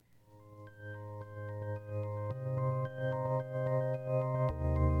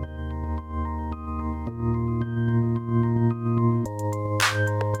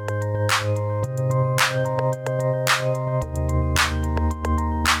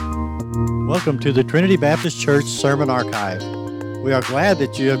Welcome to the Trinity Baptist Church Sermon Archive. We are glad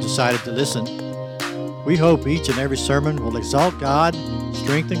that you have decided to listen. We hope each and every sermon will exalt God,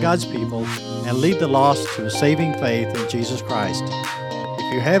 strengthen God's people, and lead the lost to a saving faith in Jesus Christ.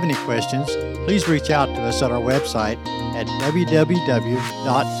 If you have any questions, please reach out to us at our website at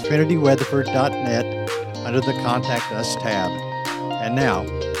www.trinityweatherford.net under the Contact Us tab. And now,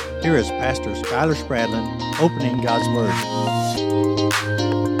 here is Pastor Skylar Spradlin opening God's Word.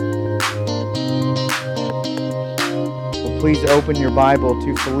 Please open your Bible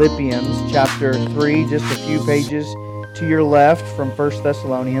to Philippians chapter 3, just a few pages to your left from 1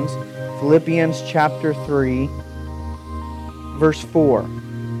 Thessalonians. Philippians chapter 3, verse 4.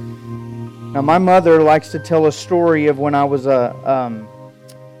 Now, my mother likes to tell a story of when I was a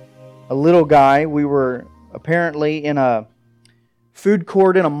little guy. We were apparently in a food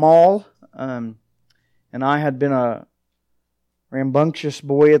court in a mall, and I had been a rambunctious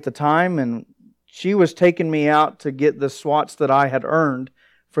boy at the time, and she was taking me out to get the swats that I had earned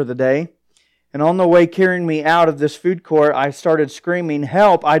for the day. And on the way carrying me out of this food court, I started screaming,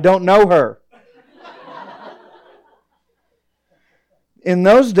 "Help, I don't know her." In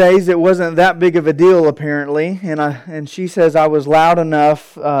those days, it wasn't that big of a deal, apparently. And she says I was loud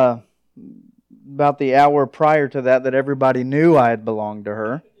enough about the hour prior to that everybody knew I had belonged to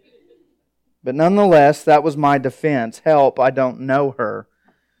her. But nonetheless, that was my defense. "Help, I don't know her."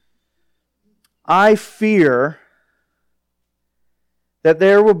 I fear that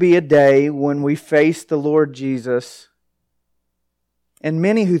there will be a day when we face the Lord Jesus, and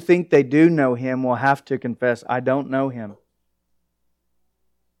many who think they do know Him will have to confess, "I don't know Him."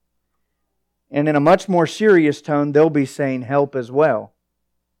 And in a much more serious tone, they'll be saying, "Help" as well.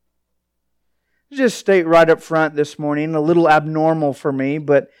 Just state right up front this morning, a little abnormal for me,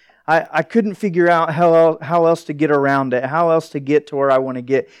 but I couldn't figure out how else to get around it, how else to get to where I want to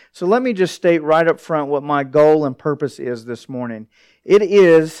get. So let me just state right up front what my goal and purpose is this morning. It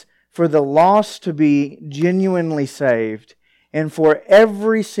is for the lost to be genuinely saved, and for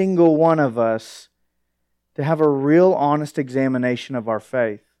every single one of us to have a real honest examination of our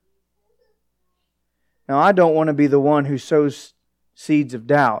faith. Now, I don't want to be the one who sows seeds of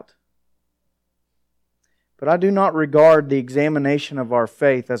doubt. But I do not regard the examination of our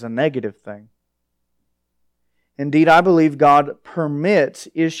faith as a negative thing. Indeed, I believe God permits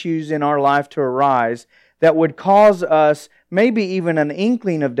issues in our life to arise that would cause us maybe even an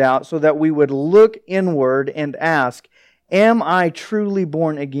inkling of doubt, so that we would look inward and ask, "Am I truly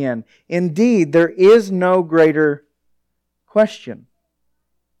born again?" Indeed, there is no greater question.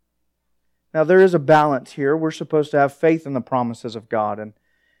 Now, there is a balance here. We're supposed to have faith in the promises of God, and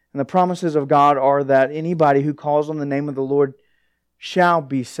the promises of God are that anybody who calls on the name of the Lord shall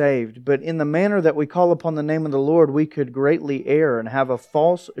be saved. But in the manner that we call upon the name of the Lord, we could greatly err and have a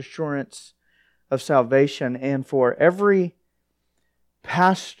false assurance of salvation. And for every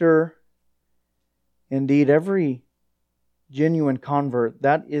pastor, indeed every genuine convert,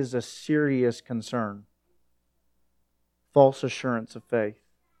 that is a serious concern. False assurance of faith.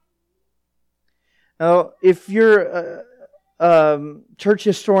 Now, if you're church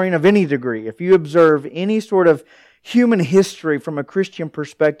historian of any degree, if you observe any sort of human history from a Christian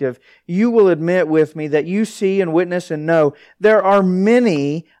perspective, you will admit with me that you see and witness and know there are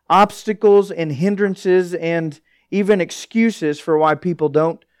many obstacles and hindrances and even excuses for why people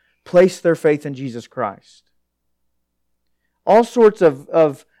don't place their faith in Jesus Christ. All sorts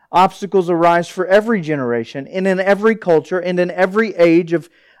of obstacles arise for every generation and in every culture and in every age of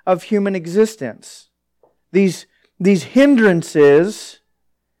human existence. These hindrances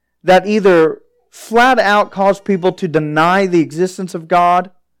that either flat out cause people to deny the existence of God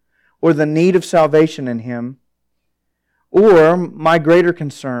or the need of salvation in Him, or, my greater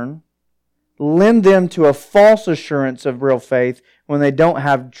concern, lend them to a false assurance of real faith when they don't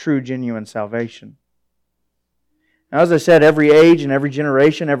have true, genuine salvation. Now, as I said, every age and every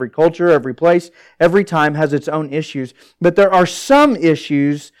generation, every culture, every place, every time has its own issues. But there are some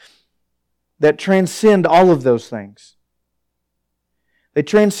issues that transcend all of those things. They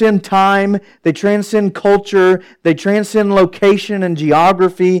transcend time, they transcend culture, they transcend location and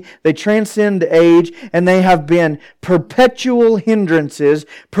geography, they transcend age, and they have been perpetual hindrances,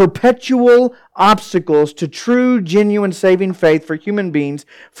 perpetual obstacles to true, genuine, saving faith for human beings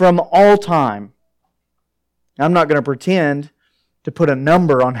from all time. I'm not going to pretend to put a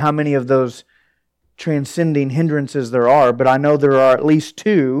number on how many of those transcending hindrances there are, but I know there are at least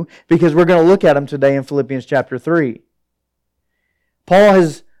two, because we're going to look at them today in Philippians chapter 3. Paul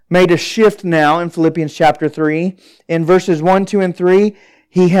has made a shift now in Philippians chapter 3. In verses 1, 2, and 3,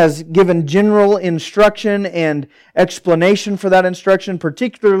 He has given general instruction and explanation for that instruction,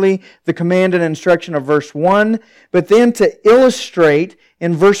 particularly the command and instruction of verse 1. But then to illustrate,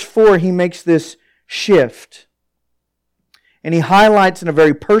 in verse 4, he makes this shift. And he highlights in a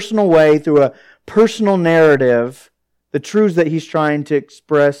very personal way, through a personal narrative, the truths that he's trying to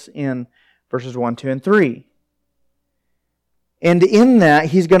express in verses 1, 2, and 3. And in that,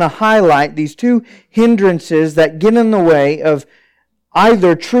 he's going to highlight these two hindrances that get in the way of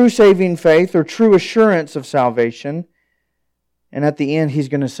either true saving faith or true assurance of salvation. And at the end, he's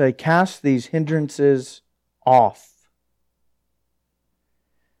going to say, cast these hindrances off.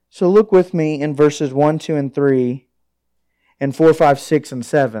 So look with me in verses 1, 2, and 3, and 4, 5, 6, and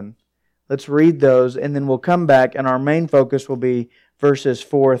 7. Let's read those, and then we'll come back, and our main focus will be verses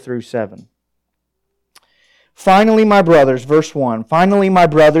 4 through 7. Finally, my brothers, verse 1, finally, my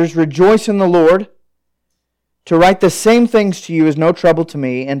brothers, rejoice in the Lord. To write the same things to you is no trouble to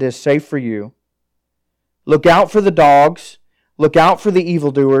me and is safe for you. Look out for the dogs. Look out for the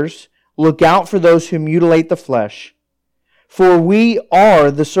evildoers. Look out for those who mutilate the flesh. For we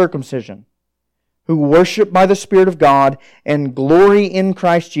are the circumcision, who worship by the Spirit of God and glory in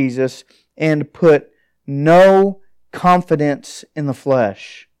Christ Jesus and put no confidence in the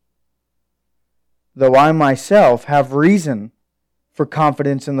flesh. Though I myself have reason for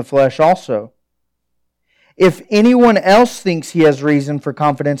confidence in the flesh also. If anyone else thinks he has reason for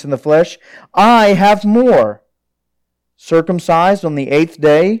confidence in the flesh, I have more. Circumcised on the 8th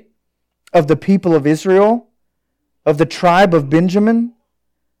day, of the people of Israel, of the tribe of Benjamin,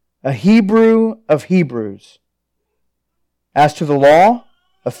 a Hebrew of Hebrews. As to the law,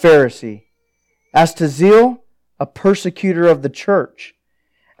 a Pharisee. As to zeal, a persecutor of the church.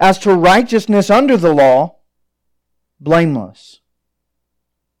 As to righteousness under the law, blameless.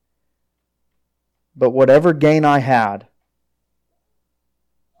 But whatever gain I had,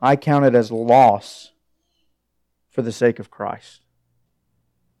 I counted as loss for the sake of Christ.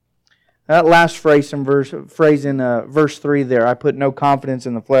 That last phrase in verse 3 there, I put no confidence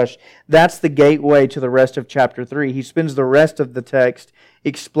in the flesh, that's the gateway to the rest of chapter 3. He spends the rest of the text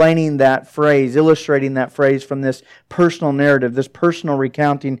explaining that phrase, illustrating that phrase from this personal narrative, this personal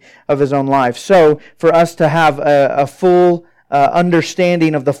recounting of his own life. So, for us to have a full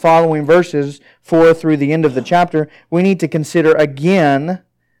understanding of the following verses 4 through the end of the chapter, we need to consider again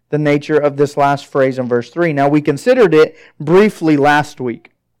the nature of this last phrase in verse 3. Now, we considered it briefly last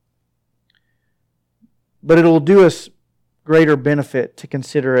week, but it will do us greater benefit to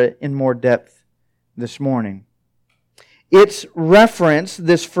consider it in more depth this morning. It's referenced,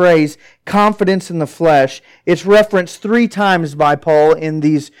 this phrase, confidence in the flesh, it's referenced 3 times by Paul in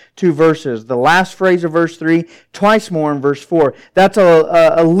these 2 verses. The last phrase of verse 3, twice more in verse 4. That's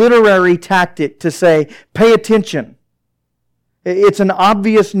a literary tactic to say, pay attention. It's an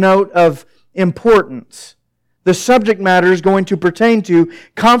obvious note of importance. The subject matter is going to pertain to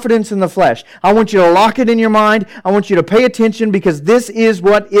confidence in the flesh. I want you to lock it in your mind. I want you to pay attention because this is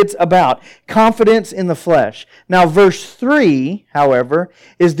what it's about. Confidence in the flesh. Now, verse 3, however,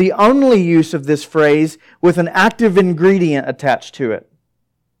 is the only use of this phrase with an active ingredient attached to it.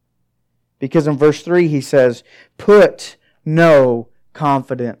 Because in verse 3 he says, put no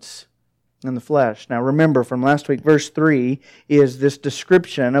confidence in the flesh. Now remember from last week, verse 3 is this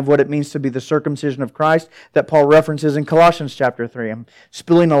description of what it means to be the circumcision of Christ that Paul references in Colossians chapter 3. I'm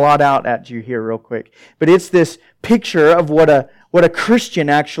spilling a lot out at you here real quick. But it's this picture of what a Christian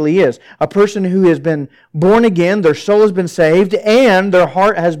actually is. A person who has been born again, their soul has been saved, and their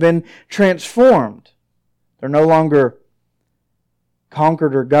heart has been transformed. They're no longer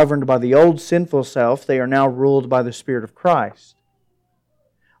conquered or governed by the old sinful self. They are now ruled by the Spirit of Christ.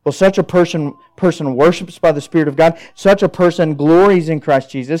 Well, such a person worships by the Spirit of God. Such a person glories in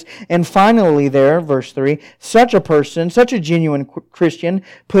Christ Jesus. And finally there, verse 3, such a person, such a genuine Christian,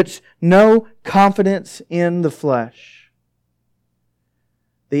 puts no confidence in the flesh.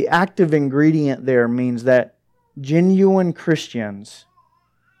 The active ingredient there means that genuine Christians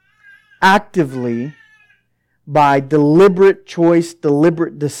actively, by deliberate choice,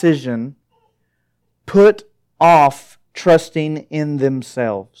 deliberate decision, put off trusting in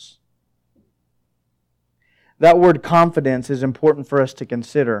themselves. That word confidence is important for us to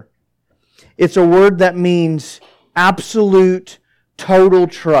consider. It's a word that means absolute, total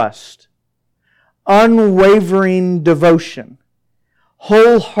trust, unwavering devotion,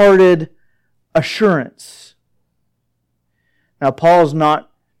 wholehearted assurance. Now, Paul's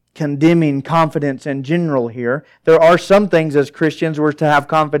not condemning confidence in general here. There are some things as Christians we're to have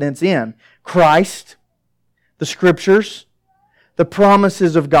confidence in. Christ, the Scriptures, the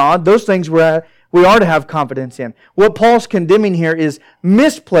promises of God, those things we're we are to have confidence in. What Paul's condemning here is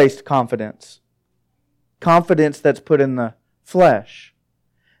misplaced confidence. Confidence that's put in the flesh.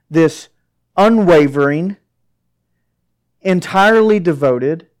 This unwavering, entirely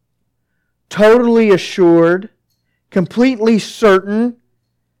devoted, totally assured, completely certain,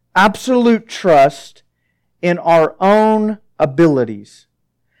 absolute trust in our own abilities.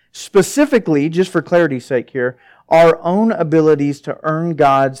 Specifically, just for clarity's sake here, our own abilities to earn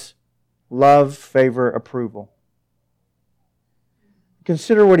God's love, favor, approval.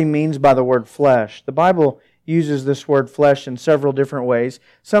 Consider what he means by the word flesh. The Bible uses this word flesh in several different ways.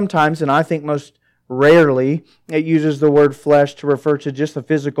 Sometimes, and I think most rarely, it uses the word flesh to refer to just the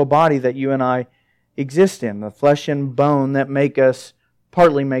physical body that you and I exist in, the flesh and bone that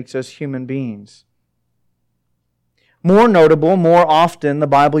partly makes us human beings. More notable, more often, the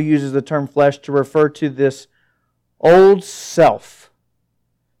Bible uses the term flesh to refer to this old self,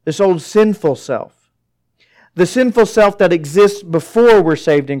 this old sinful self. The sinful self that exists before we're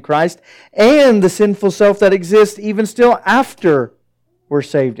saved in Christ, and the sinful self that exists even still after we're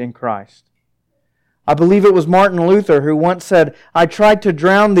saved in Christ. I believe it was Martin Luther who once said, "I tried to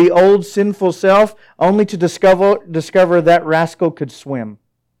drown the old sinful self only to discover that rascal could swim."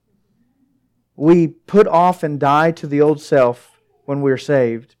 We put off and die to the old self when we're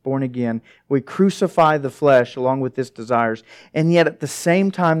saved, born again. We crucify the flesh along with its desires. And yet at the same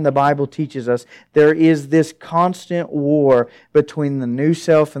time, the Bible teaches us there is this constant war between the new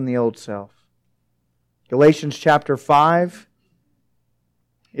self and the old self. Galatians chapter 5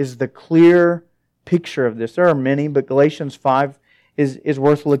 is the clear picture of this. There are many, but Galatians 5 is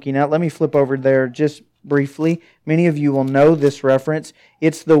worth looking at. Let me flip over there just briefly. Many of you will know this reference.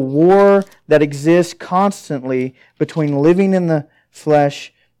 It's the war that exists constantly between living in the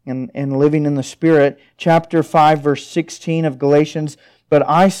flesh and living in the Spirit. Chapter 5, verse 16 of Galatians, "But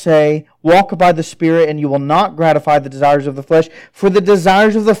I say, walk by the Spirit, and you will not gratify the desires of the flesh, for the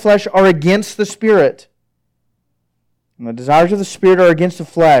desires of the flesh are against the Spirit, and the desires of the Spirit are against the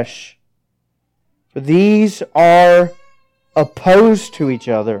flesh. For these are opposed to each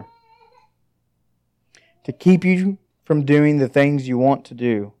other, to keep you from doing the things you want to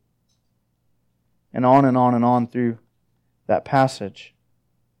do." And on and on and on through that passage.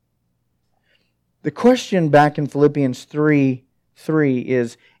 The question back in Philippians 3:3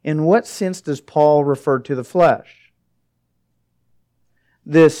 is, in what sense does Paul refer to the flesh?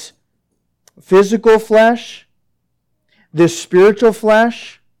 This physical flesh? This spiritual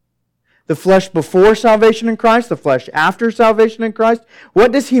flesh? The flesh before salvation in Christ, the flesh after salvation in Christ?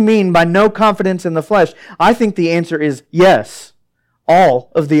 What does he mean by no confidence in the flesh? I think the answer is yes, all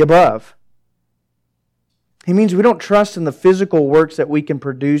of the above. He means we don't trust in the physical works that we can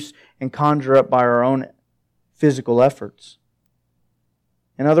produce and conjure up by our own physical efforts.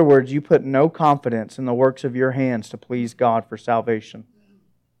 In other words, you put no confidence in the works of your hands to please God for salvation.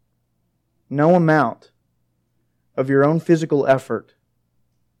 No amount of your own physical effort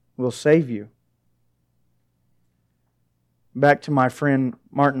will save you. Back to my friend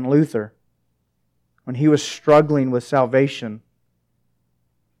Martin Luther, when he was struggling with salvation,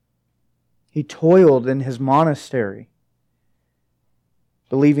 he toiled in his monastery,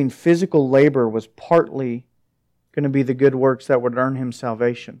 believing physical labor was partly going to be the good works that would earn him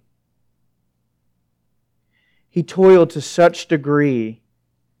salvation. He toiled to such degree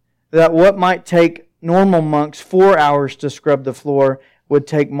that what might take normal monks 4 hours to scrub the floor would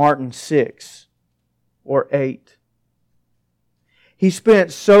take Martin 6 or 8. He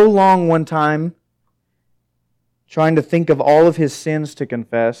spent so long one time trying to think of all of his sins to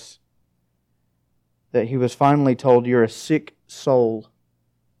confess that he was finally told, "You're a sick soul."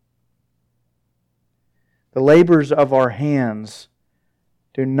 The labors of our hands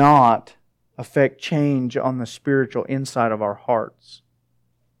do not affect change on the spiritual inside of our hearts.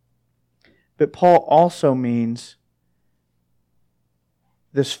 But Paul also means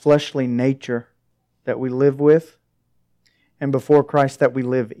this fleshly nature that we live with, and before Christ that we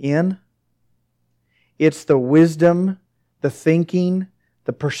live in. It's the wisdom, the thinking,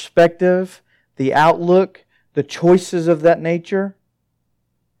 the perspective, the outlook, the choices of that nature.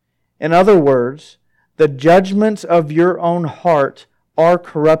 In other words, the judgments of your own heart are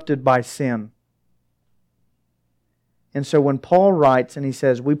corrupted by sin. And so when Paul writes and he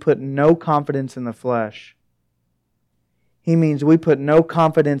says, we put no confidence in the flesh, he means we put no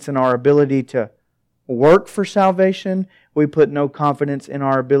confidence in our ability to work for salvation. We put no confidence in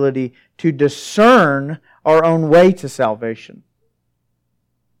our ability to discern our own way to salvation.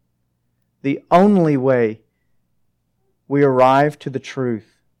 The only way we arrive to the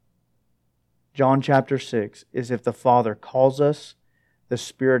truth, John chapter 6, is if the Father calls us, the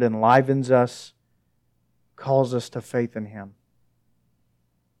Spirit enlivens us, calls us to faith in Him.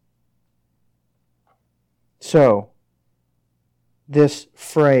 So, this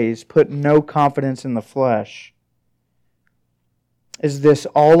phrase, put no confidence in the flesh, is this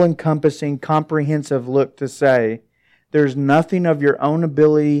all-encompassing, comprehensive look to say, there's nothing of your own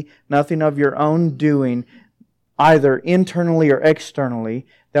ability, nothing of your own doing, either internally or externally,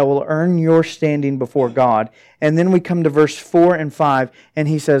 that will earn your standing before God. And then we come to verse 4 and 5, and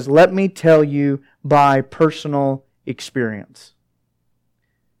he says, let me tell you by personal experience.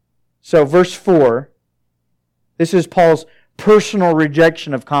 So verse 4, this is Paul's personal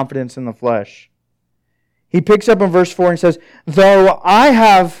rejection of confidence in the flesh. He picks up in verse 4 and says, though I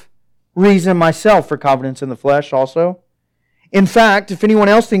have reason myself for confidence in the flesh also. In fact, if anyone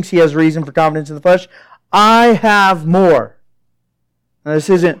else thinks he has reason for confidence in the flesh, I have more. Now, this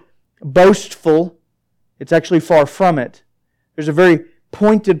isn't boastful. It's actually far from it. There's a very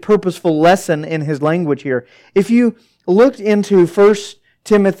pointed, purposeful lesson in his language here. If you looked into 1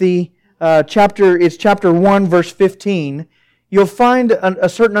 Timothy chapter 1, verse 15, you'll find a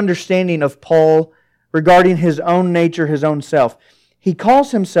certain understanding of Paul regarding his own nature, his own self. He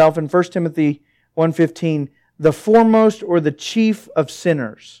calls himself in 1 Timothy 1:15 the foremost or the chief of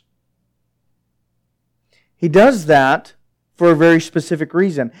sinners. He does that for a very specific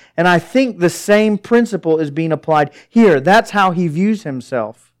reason. And I think the same principle is being applied here. That's how he views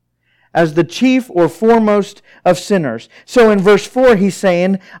himself, as the chief or foremost of sinners. So in verse 4 he's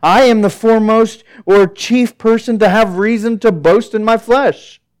saying, I am the foremost or chief person to have reason to boast in my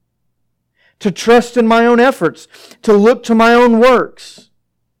flesh, to trust in my own efforts, to look to my own works.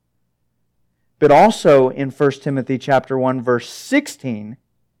 But also in 1 Timothy chapter 1, verse 16,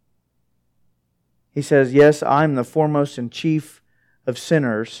 he says, yes, I am the foremost and chief of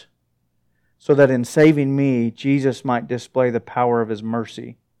sinners, so that in saving me, Jesus might display the power of His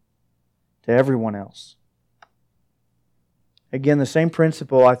mercy to everyone else. Again, the same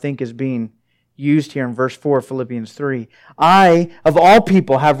principle, I think, is being used here in verse 4 of Philippians 3. I, of all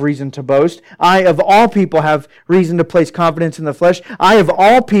people, have reason to boast. I, of all people, have reason to place confidence in the flesh. I, of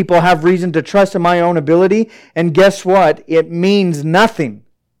all people, have reason to trust in my own ability. And guess what? It means nothing.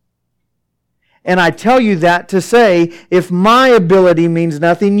 And I tell you that to say, if my ability means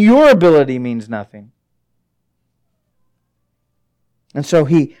nothing, your ability means nothing. And so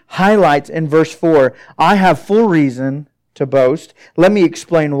he highlights in verse 4, I have full reason to boast. Let me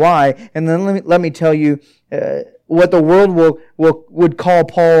explain why, and then let me tell you what the world would call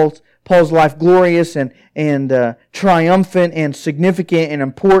Paul's life glorious and triumphant and significant and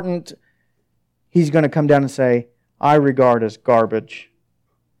important. He's going to come down and say, I regard as garbage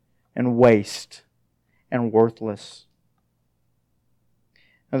and waste and worthless.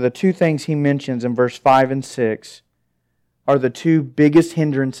 Now, the two things he mentions in verse 5 and 6 are the two biggest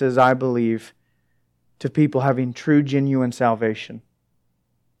hindrances, I believe, to people having true, genuine salvation.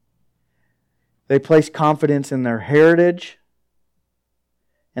 They place confidence in their heritage,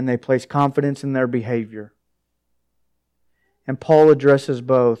 and they place confidence in their behavior. And Paul addresses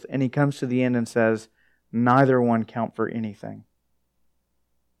both, and he comes to the end and says, neither one count for anything.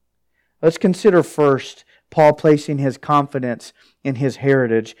 Let's consider first Paul placing his confidence in his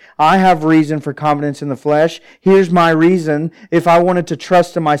heritage. I have reason for confidence in the flesh. Here's my reason if I wanted to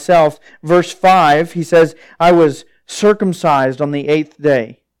trust in myself. Verse 5, he says, I was circumcised on the 8th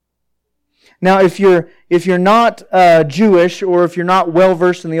day. Now, if you're not Jewish, or if you're not well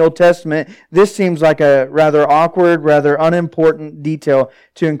versed in the Old Testament, this seems like a rather awkward, rather unimportant detail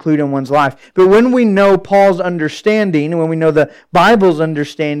to include in one's life. But when we know Paul's understanding, when we know the Bible's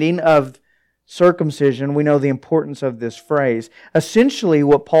understanding of circumcision, we know the importance of this phrase. Essentially,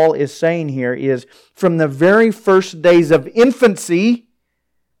 what Paul is saying here is, from the very first days of infancy,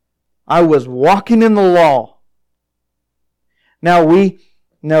 I was walking in the law. Now, we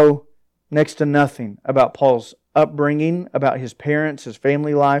know next to nothing about Paul's upbringing, about his parents, his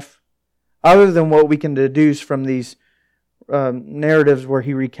family life, other than what we can deduce from these narratives where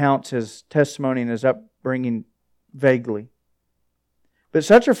he recounts his testimony and his upbringing vaguely. But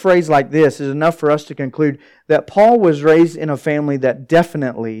such a phrase like this is enough for us to conclude that Paul was raised in a family that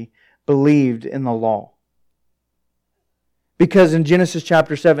definitely believed in the law. Because in Genesis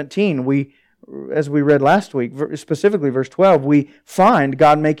chapter 17, as we read last week, specifically verse 12, we find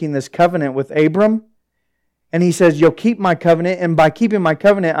God making this covenant with Abram. And He says, you'll keep my covenant. And by keeping my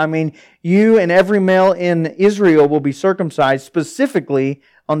covenant, I mean you and every male in Israel will be circumcised specifically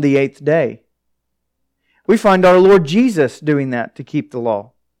on the 8th day. We find our Lord Jesus doing that to keep the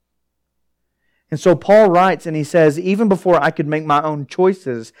law. And so Paul writes and he says, even before I could make my own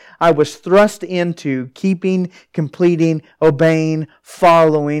choices, I was thrust into keeping, completing, obeying,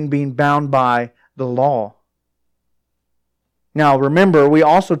 following, being bound by the law. Now remember, we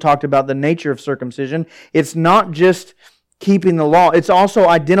also talked about the nature of circumcision. It's not just keeping the law, it's also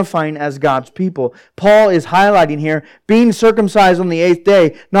identifying as God's people. Paul is highlighting here, being circumcised on the 8th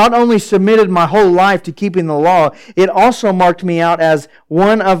day not only submitted my whole life to keeping the law, it also marked me out as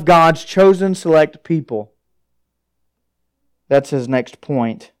one of God's chosen select people. That's his next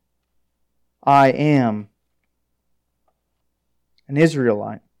point. I am an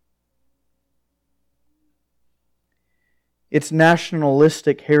Israelite. It's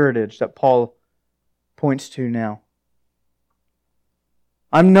nationalistic heritage that Paul points to now.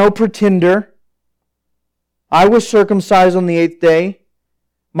 I'm no pretender. I was circumcised on the 8th day.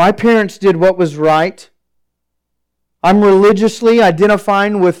 My parents did what was right. I'm religiously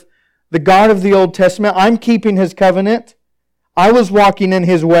identifying with the God of the Old Testament. I'm keeping His covenant. I was walking in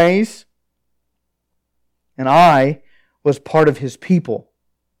His ways. And I was part of His people.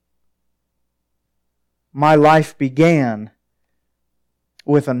 My life began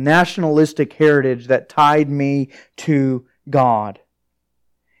with a nationalistic heritage that tied me to God.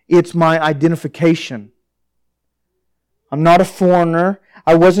 It's my identification. I'm not a foreigner.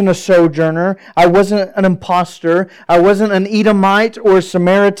 I wasn't a sojourner. I wasn't an imposter. I wasn't an Edomite or a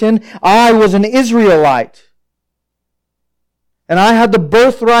Samaritan. I was an Israelite. And I had the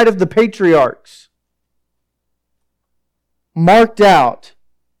birthright of the patriarchs marked out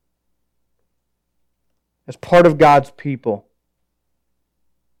as part of God's people.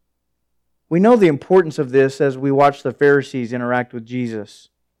 We know the importance of this as we watch the Pharisees interact with Jesus.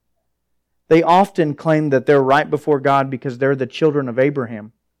 They often claim that they're right before God because they're the children of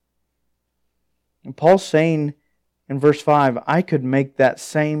Abraham. And Paul's saying in verse 5, I could make that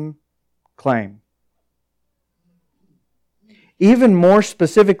same claim. Even more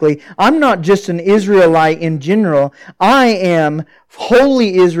specifically, I'm not just an Israelite in general. I am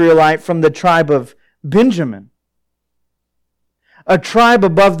wholly Israelite from the tribe of Benjamin. A tribe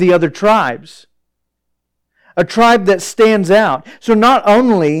above the other tribes. A tribe that stands out. So not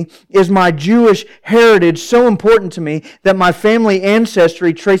only is my Jewish heritage so important to me that my family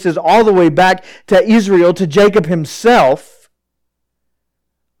ancestry traces all the way back to Israel, to Jacob himself,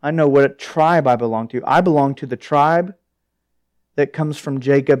 I know what tribe I belong to. I belong to the tribe that comes from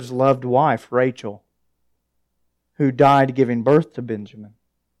Jacob's loved wife, Rachel, who died giving birth to Benjamin.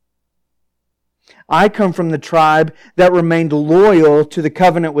 I come from the tribe that remained loyal to the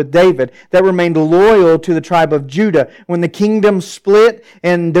covenant with David, that remained loyal to the tribe of Judah. When the kingdom split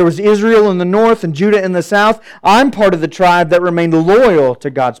and there was Israel in the north and Judah in the south, I'm part of the tribe that remained loyal to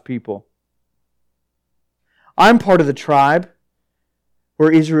God's people. I'm part of the tribe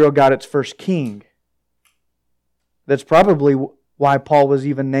where Israel got its first king. That's probably why Paul was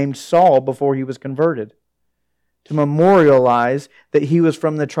even named Saul before he was converted. To memorialize that he was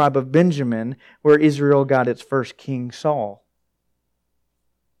from the tribe of Benjamin, where Israel got its first king, Saul.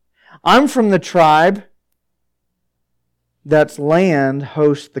 I'm from the tribe that's land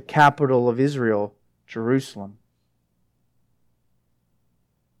hosts the capital of Israel, Jerusalem.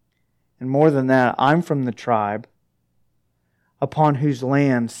 And more than that, I'm from the tribe upon whose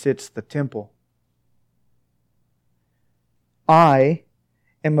land sits the temple. I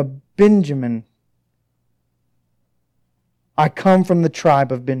am a Benjamin. I come from the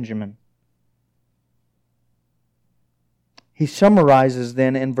tribe of Benjamin. He summarizes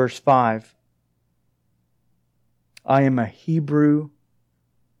then in verse 5. I am a Hebrew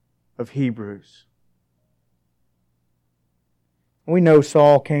of Hebrews. We know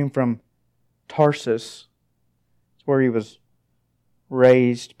Saul came from Tarsus. It's where he was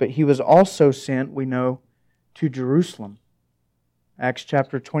raised. But he was also sent, we know, to Jerusalem. Acts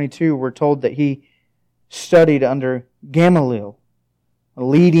chapter 22, we're told that he studied under Gamaliel, a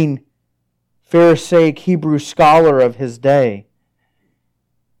leading Pharisaic Hebrew scholar of his day.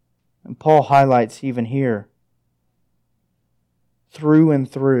 And Paul highlights even here, through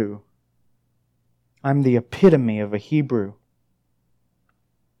and through, I'm the epitome of a Hebrew.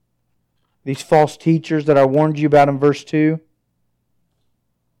 These false teachers that I warned you about in verse 2,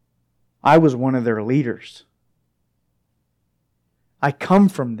 I was one of their leaders. I come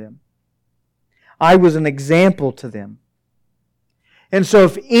from them. I was an example to them. And so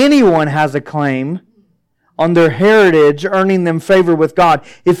if anyone has a claim on their heritage earning them favor with God,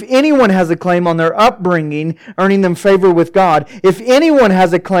 if anyone has a claim on their upbringing earning them favor with God, if anyone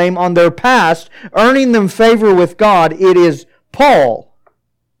has a claim on their past earning them favor with God, it is Paul.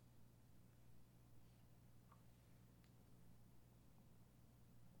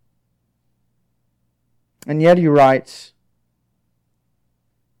 And yet he writes,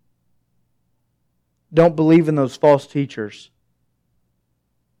 don't believe in those false teachers,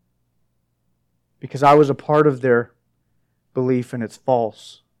 because I was a part of their belief, and it's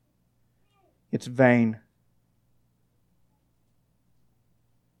false. It's vain.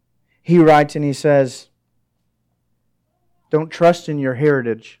 He writes and he says, don't trust in your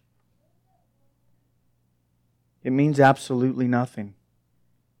heritage. It means absolutely nothing.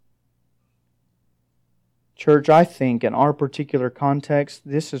 Church, I think in our particular context,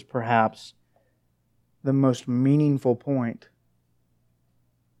 this is perhaps the most meaningful point.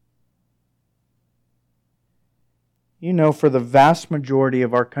 You know, for the vast majority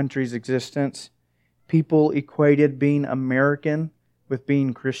of our country's existence, people equated being American with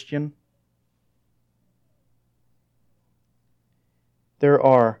being Christian. There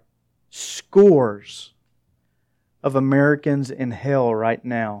are scores of Americans in hell right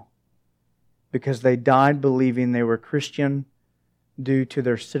now because they died believing they were Christian due to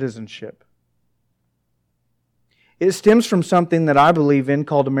their citizenship. It stems from something that I believe in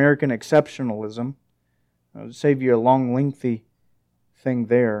called American exceptionalism. I'll save you a long, lengthy thing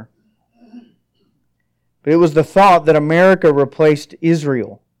there. But it was the thought that America replaced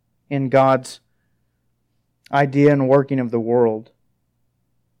Israel in God's idea and working of the world.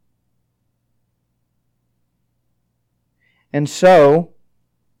 And so,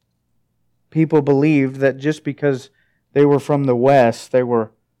 people believed that just because they were from the West, they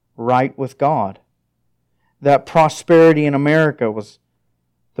were right with God. That prosperity in America was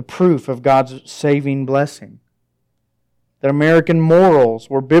the proof of God's saving blessing. That American morals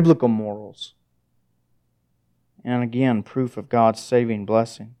were biblical morals. And again, proof of God's saving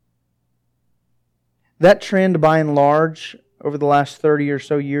blessing. That trend, by and large, over the last 30 or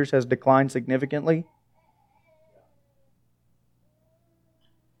so years has declined significantly.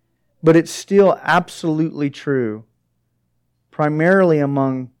 But it's still absolutely true, primarily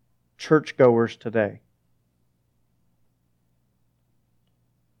among churchgoers today.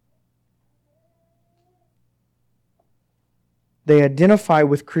 They identify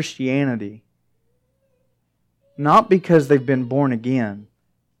with Christianity not because they've been born again,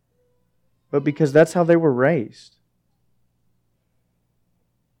 but because that's how they were raised.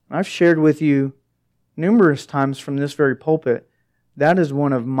 I've shared with you numerous times from this very pulpit, that is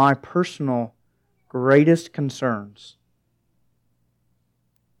one of my personal greatest concerns.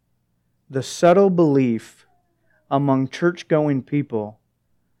 The subtle belief among church-going people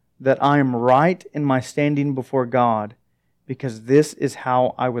that I am right in my standing before God because this is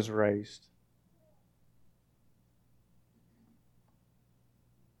how I was raised.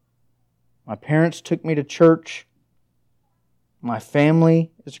 My parents took me to church. My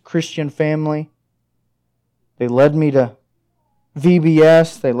family is a Christian family. They led me to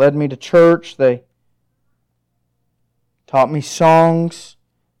VBS. They led me to church. They taught me songs.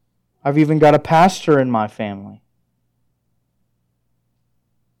 I've even got a pastor in my family.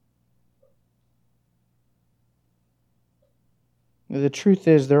 The truth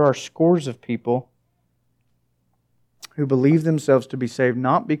is, there are scores of people who believe themselves to be saved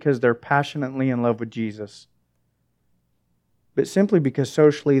not because they're passionately in love with Jesus, but simply because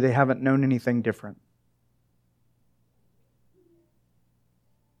socially they haven't known anything different.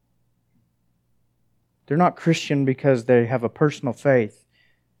 They're not Christian because they have a personal faith.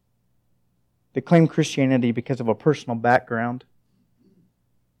 They claim Christianity because of a personal background,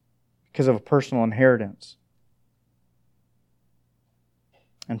 because of a personal inheritance.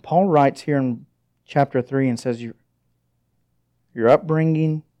 And Paul writes here in chapter 3 and says, your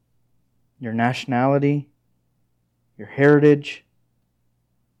upbringing, your nationality, your heritage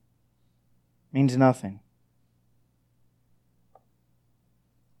means nothing.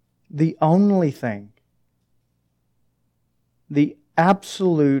 The only thing, the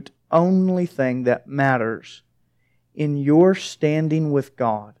absolute only thing that matters in your standing with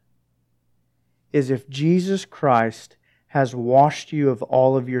God is if Jesus Christ has washed you of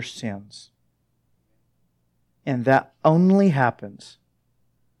all of your sins. And that only happens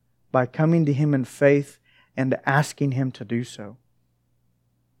by coming to Him in faith and asking Him to do so.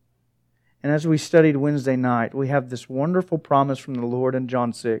 And as we studied Wednesday night, we have this wonderful promise from the Lord in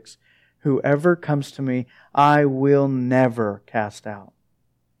John 6. Whoever comes to me, I will never cast out.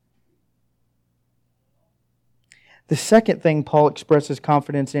 The second thing Paul expresses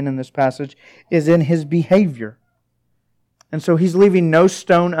confidence in this passage is in his behavior. And so he's leaving no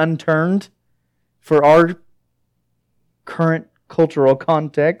stone unturned for our current cultural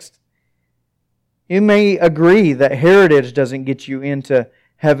context. You may agree that heritage doesn't get you into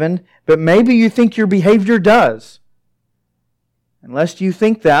heaven, but maybe you think your behavior does. Unless you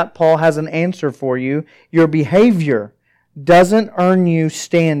think that, Paul has an answer for you. Your behavior doesn't earn you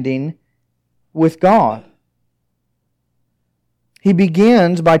standing with God. He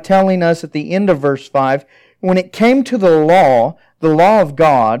begins by telling us at the end of verse 5, when it came to the law of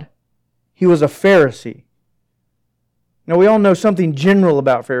God, he was a Pharisee. Now, we all know something general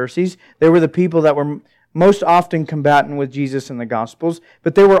about Pharisees. They were the people that were most often combatant with Jesus in the Gospels,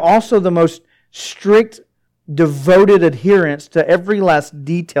 but they were also the most strict, devoted adherents to every last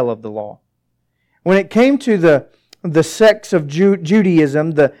detail of the law. When it came to the sects of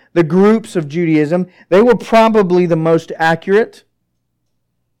Judaism, the groups of Judaism, they were probably the most accurate,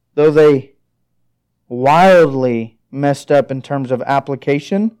 though they wildly messed up in terms of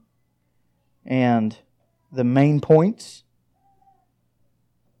application and the main points.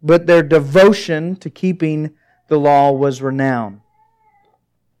 But their devotion to keeping the law was renowned.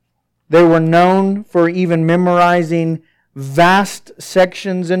 They were known for even memorizing vast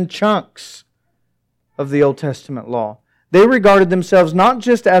sections and chunks of the Old Testament law. They regarded themselves not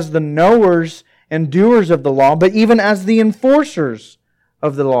just as the knowers and doers of the law, but even as the enforcers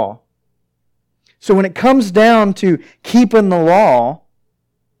of the law. So when it comes down to keeping the law,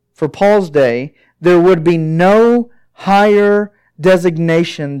 for Paul's day, there would be no higher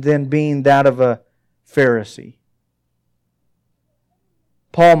designation than being that of a Pharisee.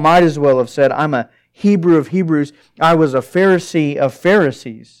 Paul might as well have said, I'm a Hebrew of Hebrews. I was a Pharisee of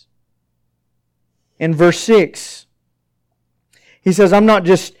Pharisees. In verse 6, he says, I'm not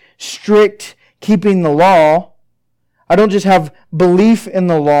just strict keeping the law. I don't just have belief in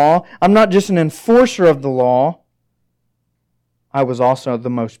the law. I'm not just an enforcer of the law. I was also the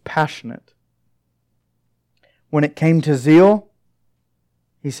most passionate. When it came to zeal,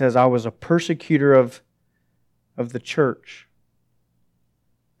 he says, I was a persecutor of the church.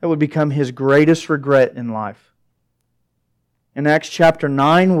 That would become his greatest regret in life. In Acts chapter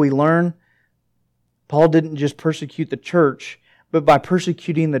 9, we learn Paul didn't just persecute the church, but by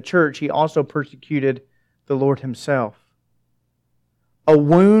persecuting the church, he also persecuted the Lord Himself. A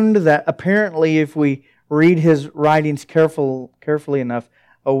wound that apparently, if we read his writings carefully enough,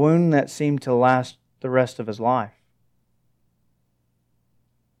 a wound that seemed to last the rest of his life.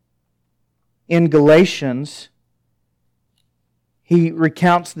 In Galatians, he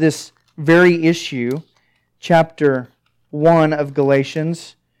recounts this very issue, chapter 1 of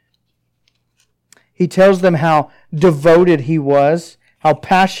Galatians. He tells them how devoted he was, how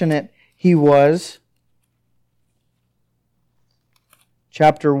passionate he was.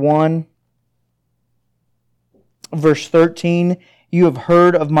 Chapter 1, verse 13, you have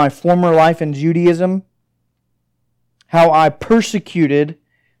heard of my former life in Judaism, how I persecuted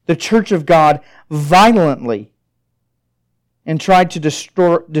the church of God violently and tried to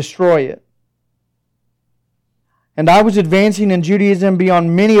destroy it. And I was advancing in Judaism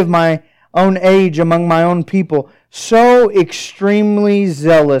beyond many of my own age among my own people. So extremely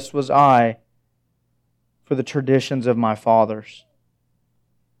zealous was I for the traditions of my fathers.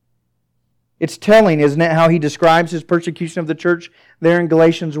 It's telling, isn't it, how he describes his persecution of the church there in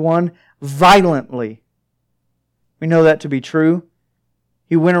Galatians 1? Violently. We know that to be true.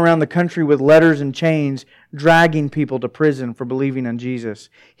 He went around the country with letters and chains, dragging people to prison for believing in Jesus.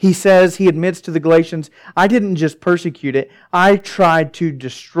 He admits to the Galatians, I didn't just persecute it, I tried to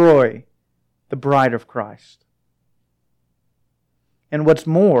destroy the bride of Christ. And what's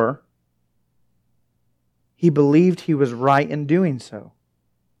more, he believed he was right in doing so.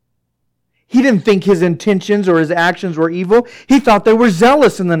 He didn't think his intentions or his actions were evil. He thought they were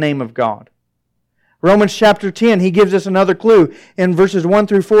zealous in the name of God. Romans chapter 10, he gives us another clue. In verses 1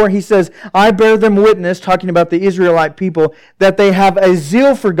 through 4, he says, I bear them witness, talking about the Israelite people, that they have a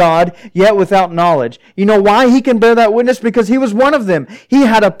zeal for God, yet without knowledge. You know why he can bear that witness? Because he was one of them. He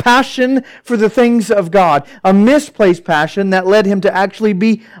had a passion for the things of God, a misplaced passion that led him to actually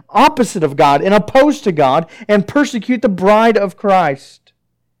be opposite of God and opposed to God and persecute the bride of Christ.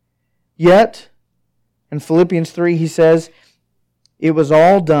 Yet, in Philippians 3, he says, it was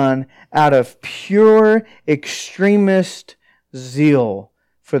all done out of pure, extremist zeal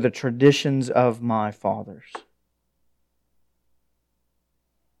for the traditions of my fathers.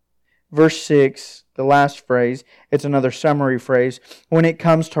 Verse 6, the last phrase, it's another summary phrase. When it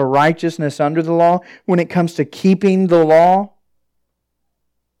comes to righteousness under the law, when it comes to keeping the law,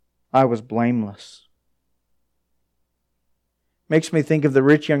 I was blameless. Makes me think of the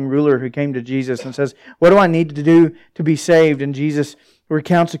rich young ruler who came to Jesus and says, what do I need to do to be saved? And Jesus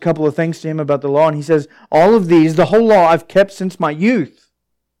recounts a couple of things to him about the law. And he says, all of these, the whole law, I've kept since my youth.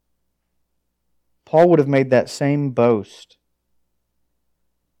 Paul would have made that same boast.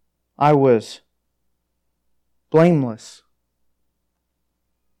 I was blameless.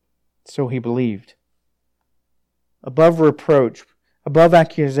 So he believed. Above reproach, above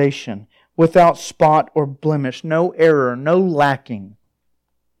accusation, without spot or blemish, no error, no lacking.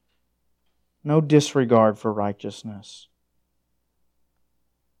 no disregard for righteousness.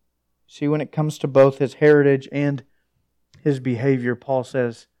 See, when it comes to both his heritage and his behavior, Paul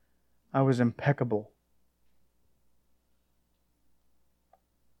says, I was impeccable.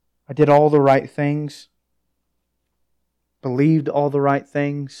 I did all the right things, believed all the right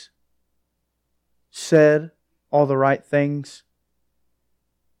things, said all the right things,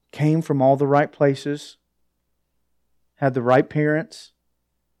 came from all the right places, had the right parents,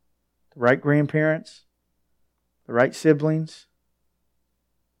 the right grandparents, the right siblings.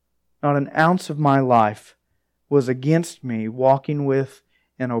 Not an ounce of my life was against me walking with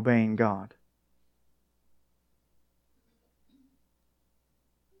and obeying God.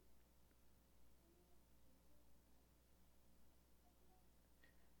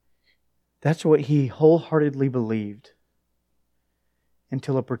 That's what he wholeheartedly believed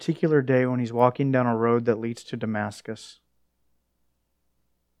until a particular day when he's walking down a road that leads to Damascus.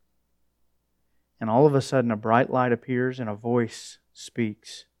 And all of a sudden a bright light appears and a voice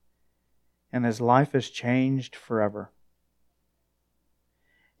speaks. And his life is changed forever.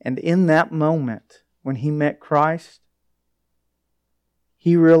 And in that moment, when he met Christ,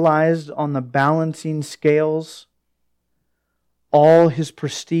 he realized on the balancing scales all his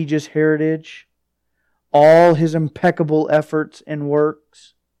prestigious heritage, all his impeccable efforts and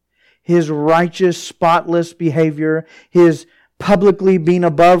works, his righteous, spotless behavior, his publicly being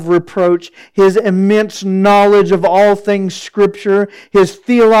above reproach, his immense knowledge of all things Scripture, his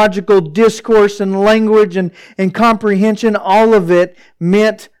theological discourse and language and comprehension, all of it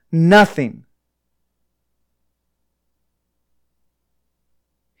meant nothing.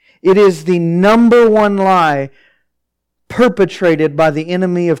 It is the number one lie perpetrated by the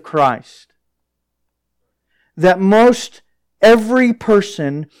enemy of Christ, that most every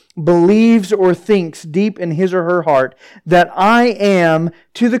person believes or thinks deep in his or her heart that I am,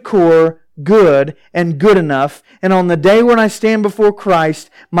 to the core, good and good enough, and on the day when I stand before Christ,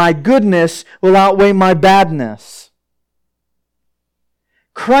 my goodness will outweigh my badness.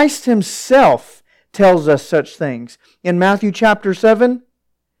 Christ Himself tells us such things. In Matthew chapter 7,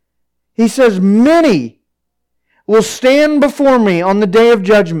 He says, many will stand before me on the day of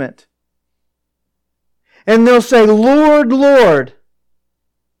judgment, and they'll say, Lord, Lord,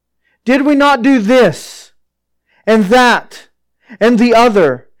 did we not do this and that and the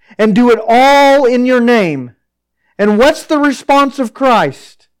other and do it all in your name? And what's the response of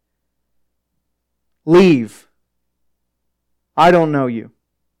Christ? Leave. I don't know you.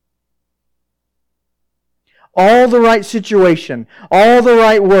 All the right situation, all the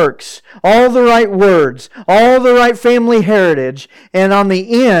right works, all the right words, all the right family heritage, and on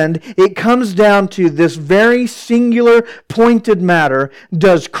the end, it comes down to this very singular, pointed matter.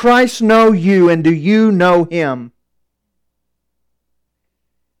 Does Christ know you, and do you know Him?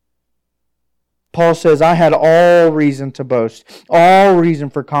 Paul says, I had all reason to boast, all reason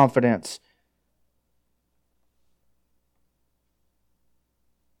for confidence.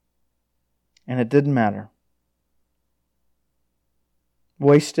 And it didn't matter.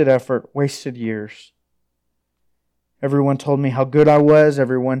 Wasted effort, wasted years. Everyone told me how good I was.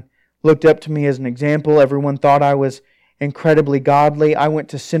 Everyone looked up to me as an example. Everyone thought I was incredibly godly. I went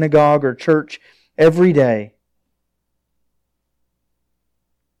to synagogue or church every day.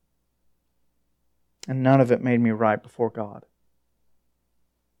 And none of it made me right before God.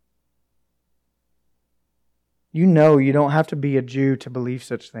 You know you don't have to be a Jew to believe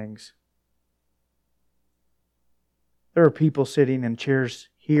such things. There are people sitting in chairs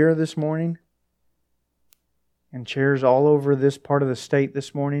here this morning, and chairs all over this part of the state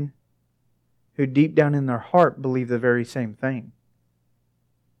this morning, who deep down in their heart believe the very same thing.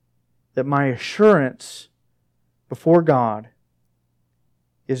 That my assurance before God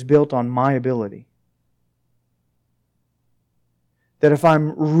is built on my ability. That if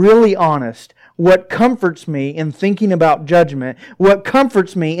I'm really honest, what comforts me in thinking about judgment, what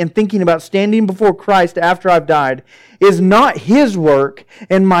comforts me in thinking about standing before Christ after I've died, is not His work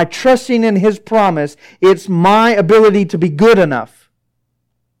and my trusting in His promise. It's my ability to be good enough.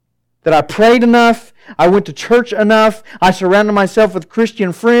 That I prayed enough, I went to church enough, I surrounded myself with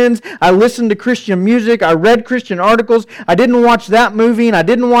Christian friends, I listened to Christian music, I read Christian articles, I didn't watch that movie, and I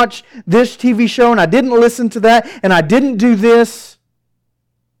didn't watch this TV show, and I didn't listen to that, and I didn't do this.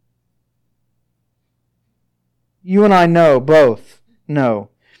 You and I both know,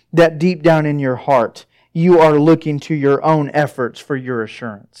 that deep down in your heart, you are looking to your own efforts for your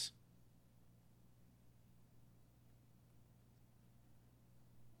assurance.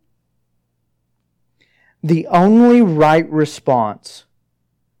 The only right response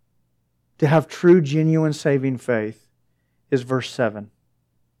to have true, genuine, saving faith is verse 7.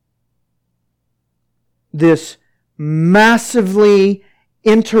 this massively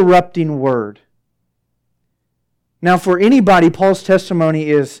interrupting word. Now, for anybody, Paul's testimony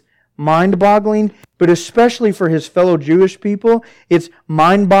is mind-boggling, but especially for his fellow Jewish people, it's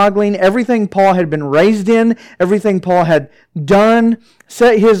mind-boggling. Everything Paul had been raised in, everything Paul had done,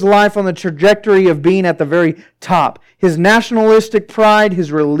 set his life on the trajectory of being at the very top. His nationalistic pride,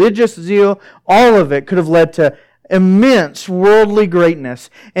 his religious zeal, all of it could have led to immense worldly greatness.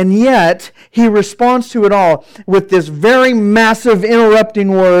 And yet, he responds to it all with this very massive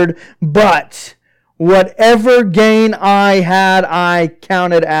interrupting word, but whatever gain I had, I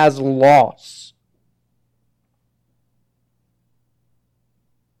counted as loss.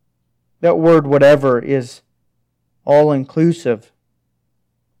 That word whatever is all-inclusive.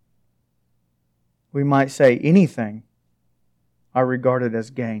 We might say anything I regard it as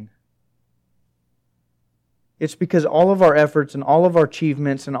gain. It's because all of our efforts and all of our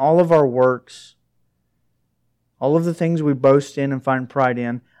achievements and all of our works, all of the things we boast in and find pride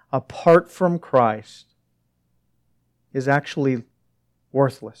in, apart from Christ, is actually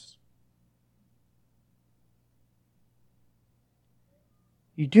worthless.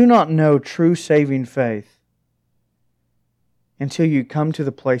 You do not know true saving faith until you come to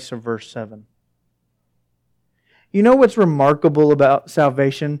the place of verse 7. You know what's remarkable about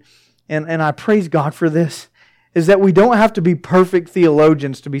salvation, and I praise God for this, is that we don't have to be perfect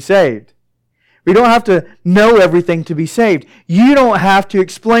theologians to be saved. We don't have to know everything to be saved. You don't have to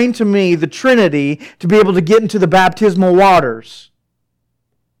explain to me the Trinity to be able to get into the baptismal waters.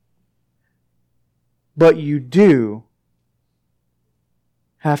 But you do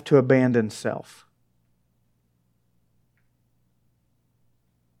have to abandon self.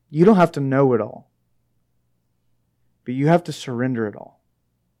 You don't have to know it all, but you have to surrender it all.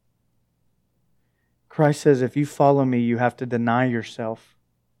 Christ says, if you follow me, you have to deny yourself.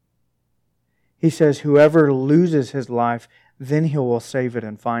 He says, whoever loses his life, then he will save it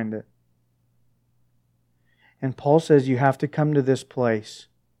and find it. And Paul says you have to come to this place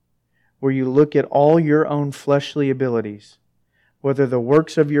where you look at all your own fleshly abilities, whether the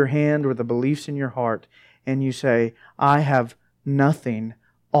works of your hand or the beliefs in your heart, and you say, I have nothing.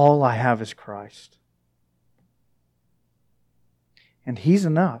 All I have is Christ. And He's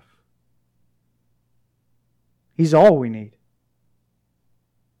enough. He's all we need.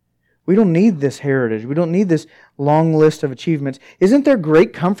 We don't need this heritage. We don't need this long list of achievements. Isn't there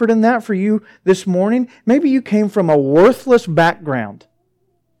great comfort in that for you this morning? Maybe you came from a worthless background.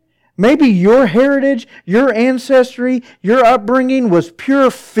 Maybe your heritage, your ancestry, your upbringing was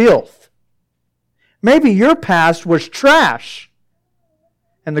pure filth. Maybe your past was trash.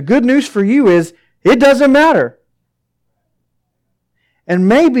 And the good news for you is, it doesn't matter. And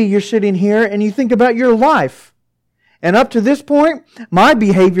maybe you're sitting here and you think about your life. And up to this point, my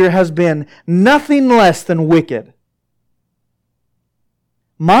behavior has been nothing less than wicked.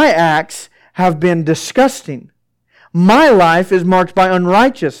 My acts have been disgusting. My life is marked by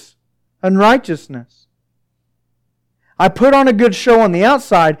unrighteousness. I put on a good show on the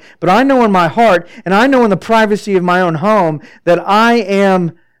outside, but I know in my heart, and I know in the privacy of my own home, that I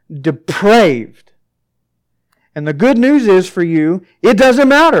am depraved. And the good news is for you, it doesn't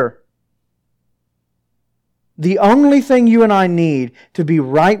matter. The only thing you and I need to be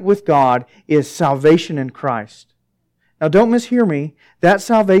right with God is salvation in Christ. Now don't mishear me. That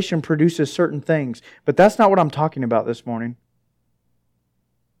salvation produces certain things, but that's not what I'm talking about this morning.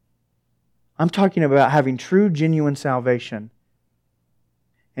 I'm talking about having true, genuine salvation.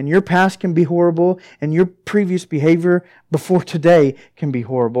 And your past can be horrible, and your previous behavior before today can be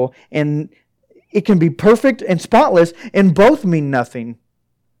horrible, and it can be perfect and spotless, and both mean nothing.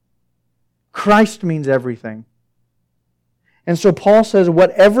 Christ means everything. And so Paul says,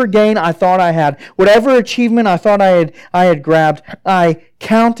 whatever gain I thought I had, whatever achievement I thought I had grabbed, I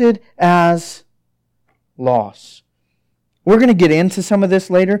counted as loss. We're going to get into some of this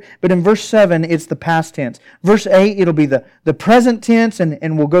later, but in verse 7, it's the past tense. Verse 8, it'll be the present tense,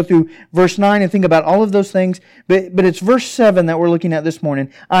 and we'll go through verse 9 and think about all of those things. But it's verse 7 that we're looking at this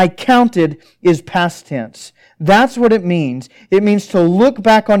morning. I counted is past tense. That's what it means. It means to look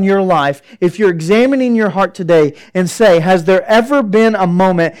back on your life, if you're examining your heart today, and say, has there ever been a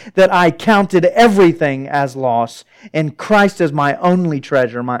moment that I counted everything as loss, and Christ as my only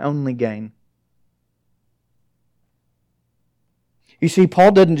treasure, my only gain? You see, Paul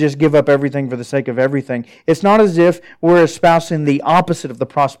didn't just give up everything for the sake of everything. It's not as if we're espousing the opposite of the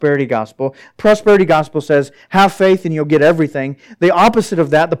prosperity gospel. Prosperity gospel says, have faith and you'll get everything. The opposite of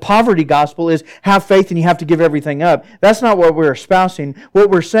that, the poverty gospel, is have faith and you have to give everything up. That's not what we're espousing.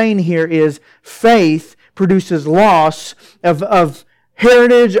 What we're saying here is faith produces loss of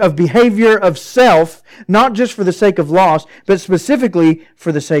heritage of behavior of self, not just for the sake of loss, but specifically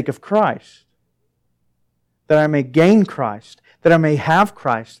for the sake of Christ. That I may gain Christ, that I may have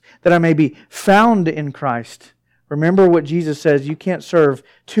Christ, that I may be found in Christ. Remember what Jesus says, you can't serve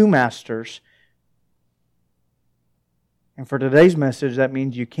two masters. And for today's message, that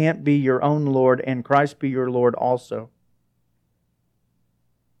means you can't be your own Lord and Christ be your Lord also.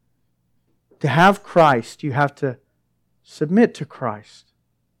 To have Christ, you have to submit to Christ.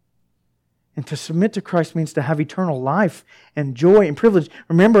 And to submit to Christ means to have eternal life and joy and privilege.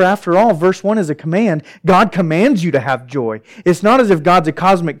 Remember, after all, verse 1 is a command. God commands you to have joy. It's not as if God's a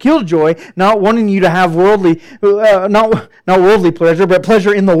cosmic killjoy, not wanting you to have worldly, not worldly pleasure, but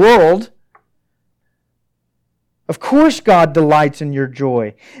pleasure in the world. Of course God delights in your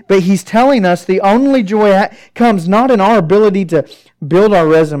joy. But He's telling us the only joy comes not in our ability to build our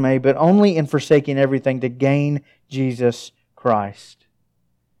resume, but only in forsaking everything to gain Jesus Christ.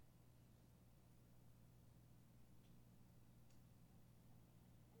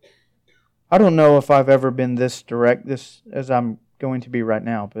 I don't know if I've ever been this direct as I'm going to be right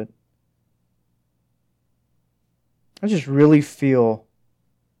now, but I just really feel,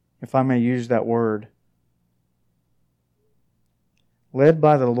 if I may use that word, led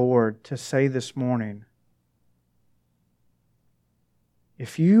by the Lord to say this morning,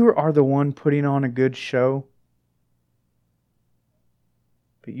 if you are the one putting on a good show,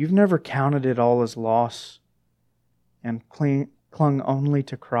 but you've never counted it all as loss and clung only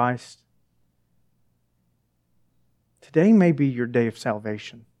to Christ, today may be your day of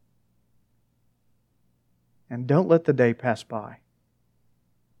salvation. And don't let the day pass by.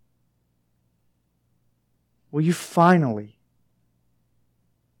 Will you finally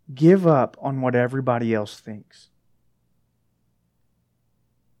give up on what everybody else thinks?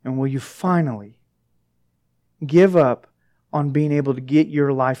 And will you finally give up on being able to get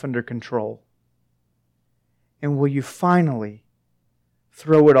your life under control? And will you finally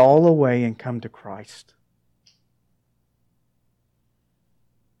throw it all away and come to Christ?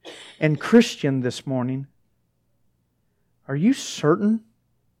 And Christian, this morning, are you certain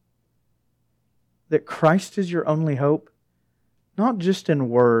that Christ is your only hope? Not just in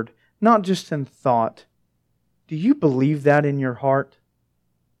word, not just in thought. Do you believe that in your heart?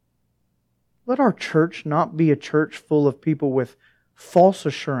 Let our church not be a church full of people with false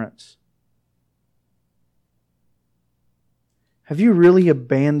assurance. Have you really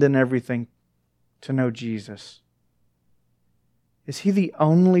abandoned everything to know Jesus? Is He the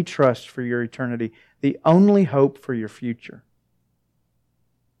only trust for your eternity, the only hope for your future?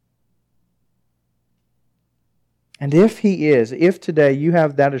 And if He is, if today you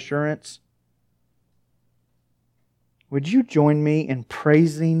have that assurance, would you join me in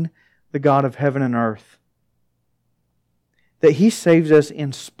praising the God of heaven and earth? That He saves us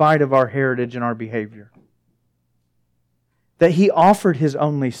in spite of our heritage and our behavior. That He offered His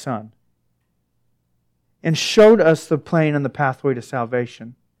only Son and showed us the plane and the pathway to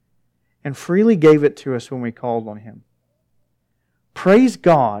salvation and freely gave it to us when we called on Him. Praise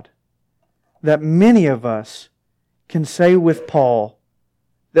God that many of us can say with Paul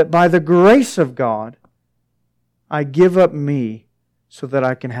that by the grace of God, I give up me so that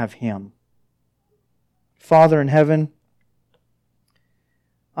I can have Him. Father in heaven,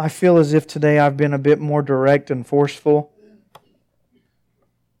 I feel as if today I've been a bit more direct and forceful,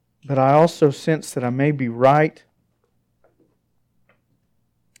 but I also sense that I may be right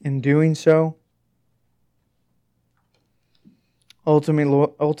in doing so.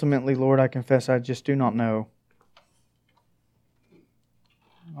 Ultimately, Lord, I confess I just do not know.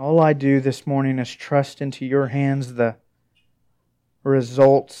 All I do this morning is trust into Your hands the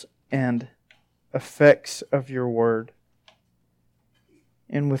results and effects of Your Word.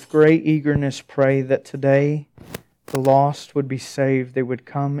 And with great eagerness pray that today the lost would be saved. They would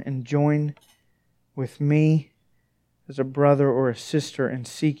come and join with me as a brother or a sister in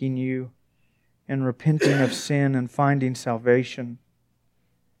seeking You and repenting of sin and finding salvation.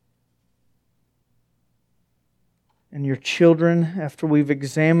 And Your children, after we've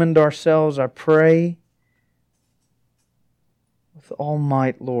examined ourselves, I pray with all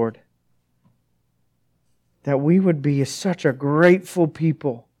might, Lord, that we would be such a grateful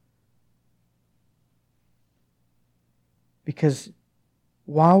people. Because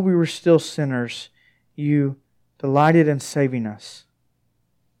while we were still sinners, You delighted in saving us.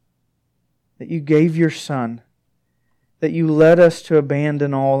 That You gave Your Son. That You led us to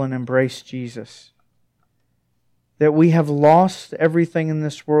abandon all and embrace Jesus. That we have lost everything in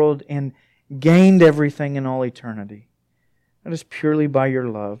this world and gained everything in all eternity. That is purely by Your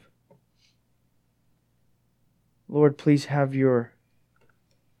love. Lord, please have Your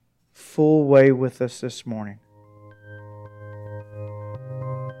full way with us this morning.